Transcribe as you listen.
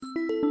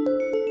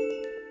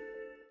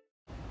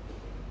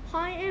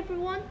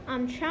everyone,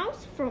 I'm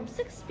Charles from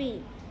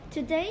 6B.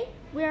 Today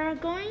we are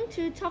going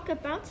to talk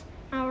about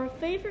our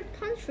favorite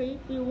country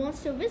we want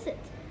to visit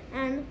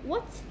and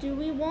what do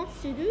we want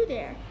to do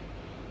there.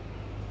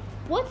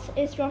 What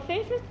is your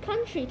favorite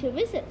country to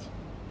visit?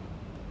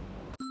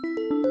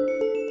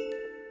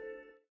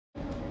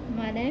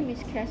 My name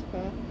is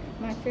Casper.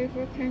 My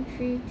favorite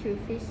country to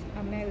visit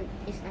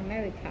is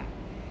America.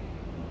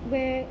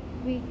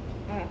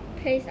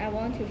 Place I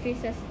want to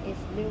visit is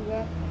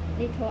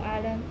Little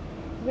Island,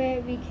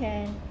 where we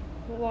can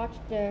watch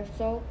the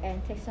show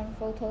and take some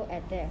photo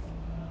at there.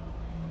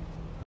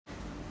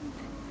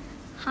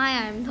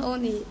 Hi, I'm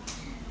Tony.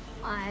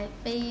 My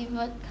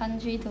favorite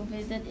country to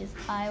visit is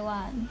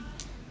Taiwan.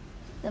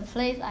 The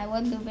place I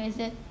want to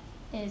visit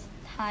is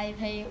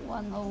Taipei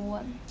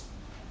 101,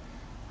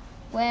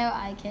 where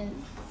I can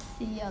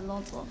see a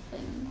lot of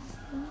things.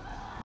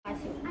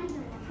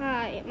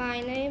 Hi,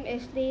 my name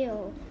is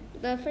Leo.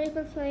 The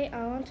favorite place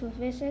I want to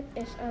visit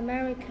is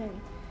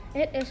American.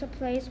 It is a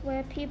place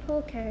where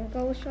people can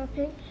go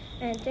shopping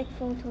and take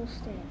photos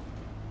there.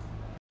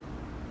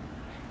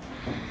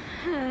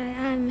 Hi,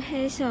 I'm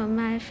Hazel.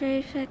 My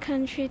favorite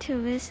country to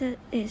visit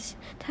is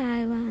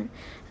Taiwan.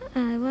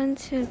 I want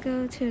to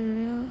go to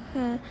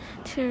Liuhe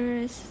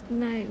tourist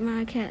night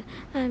market.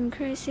 I'm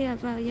crazy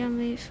about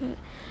yummy food.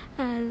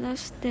 I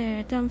love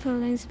their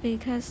dumplings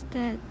because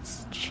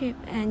that's cheap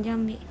and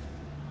yummy.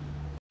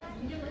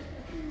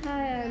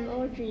 Hi, I'm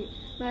Audrey.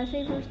 My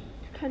favorite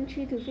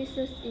country to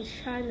visit is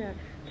China.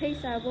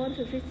 Place I want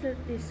to visit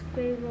is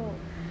Great Wall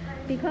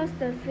because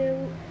the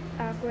views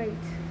are great.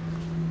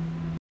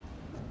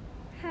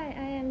 Hi,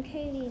 I am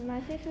Kaylee.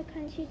 My favorite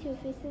country to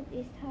visit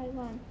is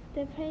Taiwan.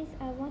 The place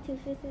I want to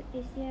visit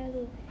is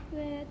Yalu,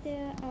 where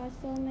there are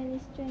so many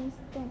strange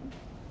stones.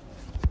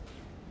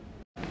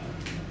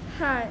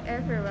 Hi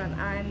everyone,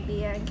 I'm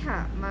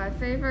Bianca. My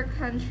favorite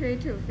country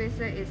to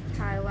visit is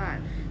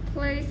Taiwan.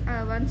 Place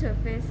I want to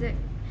visit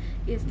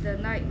is the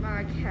night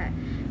market.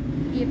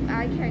 If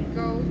I can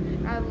go,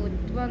 I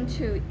would want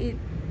to eat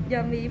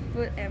yummy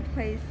food and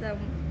play some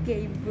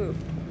game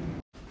booth.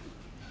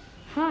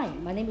 Hi,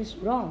 my name is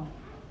Ron.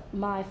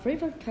 My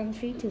favorite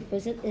country to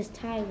visit is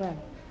Taiwan.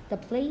 The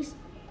place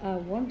I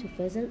want to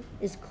visit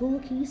is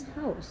Kuluki's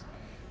house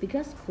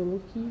because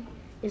Kuluki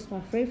is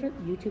my favorite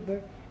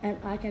YouTuber and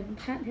I can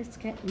pet his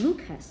cat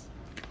Lucas.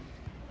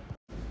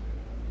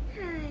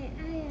 Hi,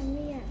 I am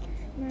Mia.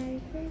 My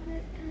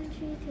favorite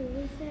country to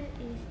visit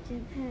is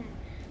Japan.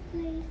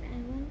 Place I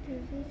want to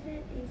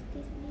visit is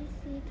Disney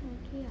Sea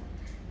Tokyo.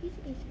 This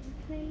is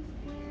a place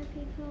where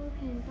people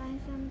can buy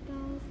some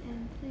dolls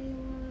and play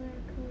roller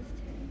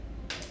coaster.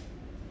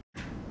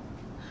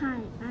 Hi,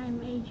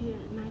 I'm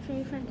Adrian. My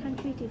favorite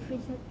country to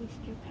visit is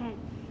Japan.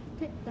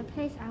 The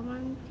place I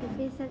want to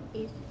visit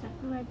is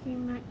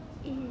Sakurajima.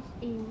 It is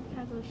in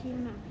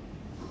Kagoshima.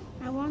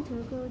 I want to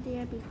go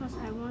there because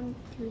I want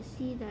to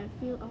see the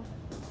view of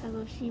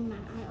Kagoshima.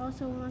 I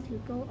also want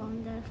to go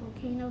on the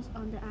volcanoes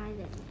on the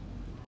island.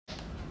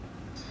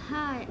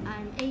 Hi,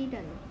 I'm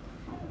Aiden.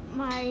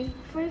 My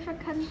favorite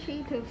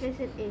country to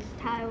visit is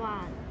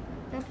Taiwan.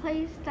 The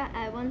place that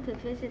I want to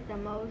visit the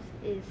most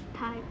is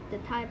the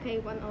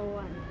Taipei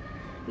 101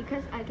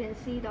 because I can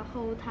see the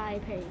whole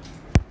Taipei.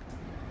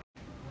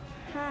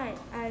 Hi,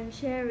 I'm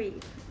Sherry.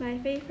 My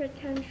favorite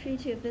country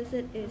to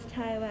visit is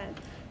Taiwan.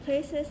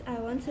 Places I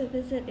want to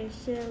visit is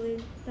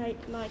Shilin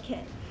Night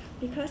Market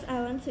because I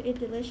want to eat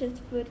delicious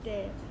food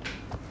there.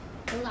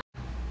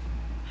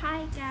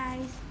 Hi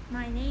guys,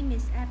 my name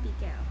is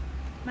Abigail.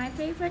 My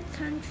favorite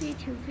country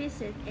to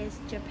visit is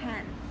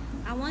Japan.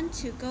 I want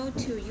to go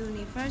to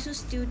Universal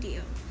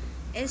Studio.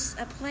 It's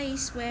a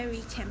place where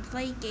we can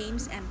play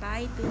games and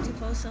buy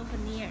beautiful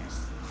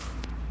souvenirs.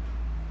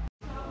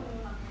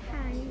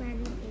 Hi, my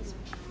name is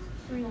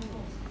Rini.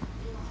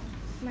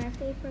 My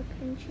favorite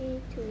country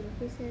to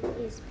visit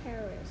is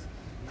Paris.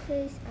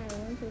 Place I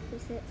want to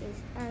visit is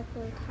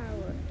Eiffel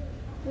Tower,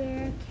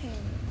 where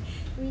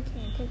we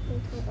can take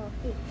photo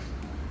of it.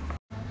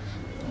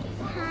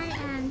 Hi,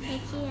 I'm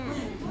Pekia.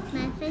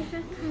 My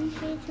favorite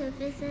country to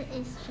visit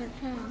is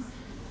Japan.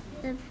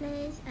 The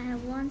place I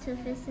want to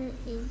visit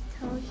is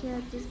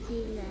Tokyo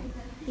Disneyland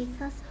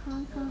because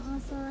Hong Kong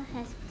also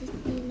has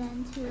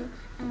Disneyland too.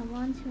 I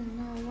want to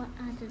know what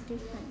are the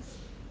difference.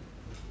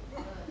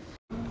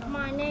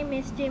 My name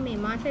is Jimmy.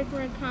 My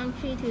favorite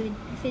country to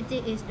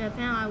visit is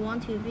Japan. I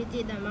want to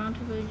visit the Mount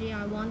Fuji.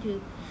 I want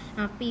to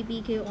have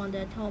BBQ on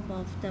the top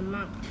of the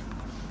mount.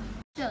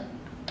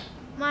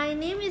 My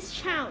name is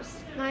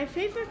Charles. My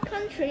favorite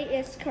country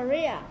is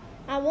Korea.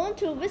 I want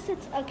to visit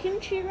a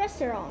kimchi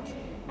restaurant.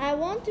 I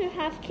want to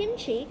have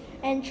kimchi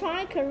and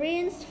try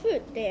Korean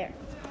food there.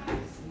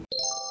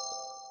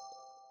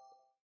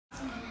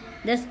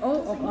 That's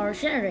all of our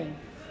sharing.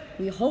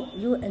 We hope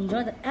you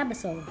enjoyed the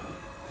episode.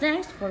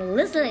 Thanks for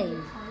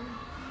listening.